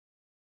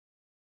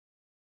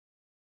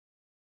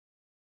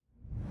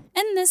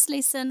In this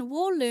lesson,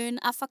 we'll learn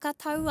a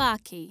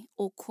whakataua,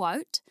 or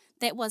quote,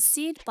 that was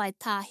said by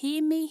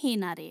Tahimi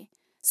Henare,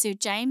 Sir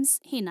James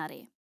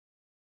Henare.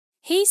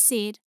 He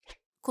said,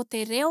 "Ko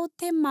te reo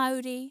te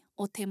Māori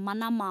o te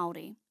mana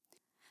Māori."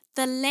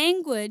 The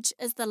language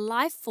is the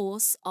life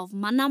force of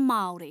mana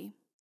Māori.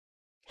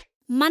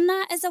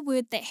 Mana is a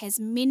word that has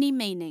many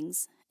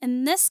meanings.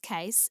 In this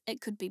case, it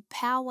could be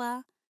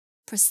power,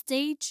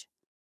 prestige,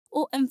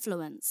 or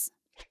influence.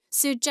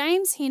 Sir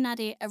James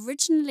Henare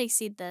originally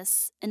said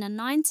this in a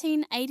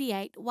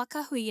 1988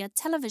 Wakahuia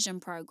television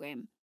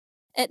program.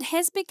 It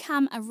has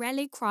become a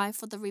rally cry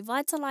for the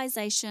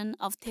revitalisation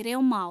of te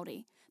reo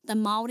Māori, the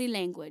Māori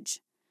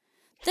language.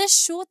 This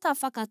shorter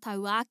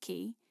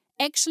whakatauaki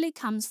actually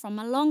comes from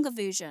a longer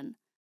version.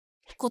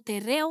 Ko te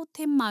reo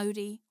te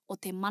Māori o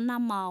te mana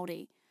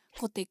Māori,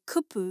 ko te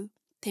kupu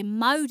te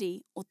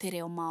Māori o te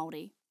reo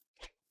Māori.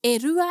 E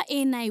rua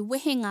nei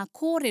wehenga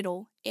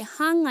kōrero e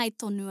hāngai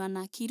tonu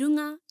ana ki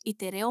runga I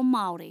te reo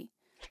Māori,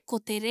 ko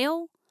te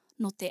reo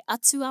no te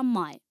atua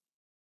mai.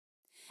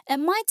 It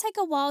might take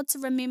a while to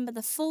remember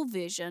the full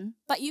version,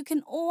 but you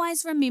can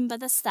always remember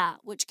the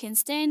start, which can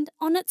stand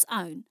on its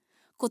own.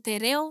 Ko te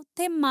reo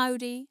te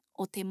Māori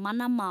o te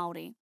mana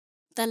Māori.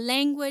 The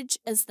language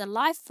is the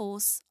life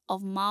force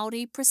of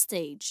Māori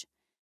prestige.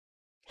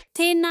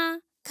 Tēnā,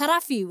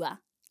 karawhiua.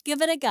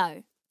 Give it a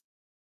go.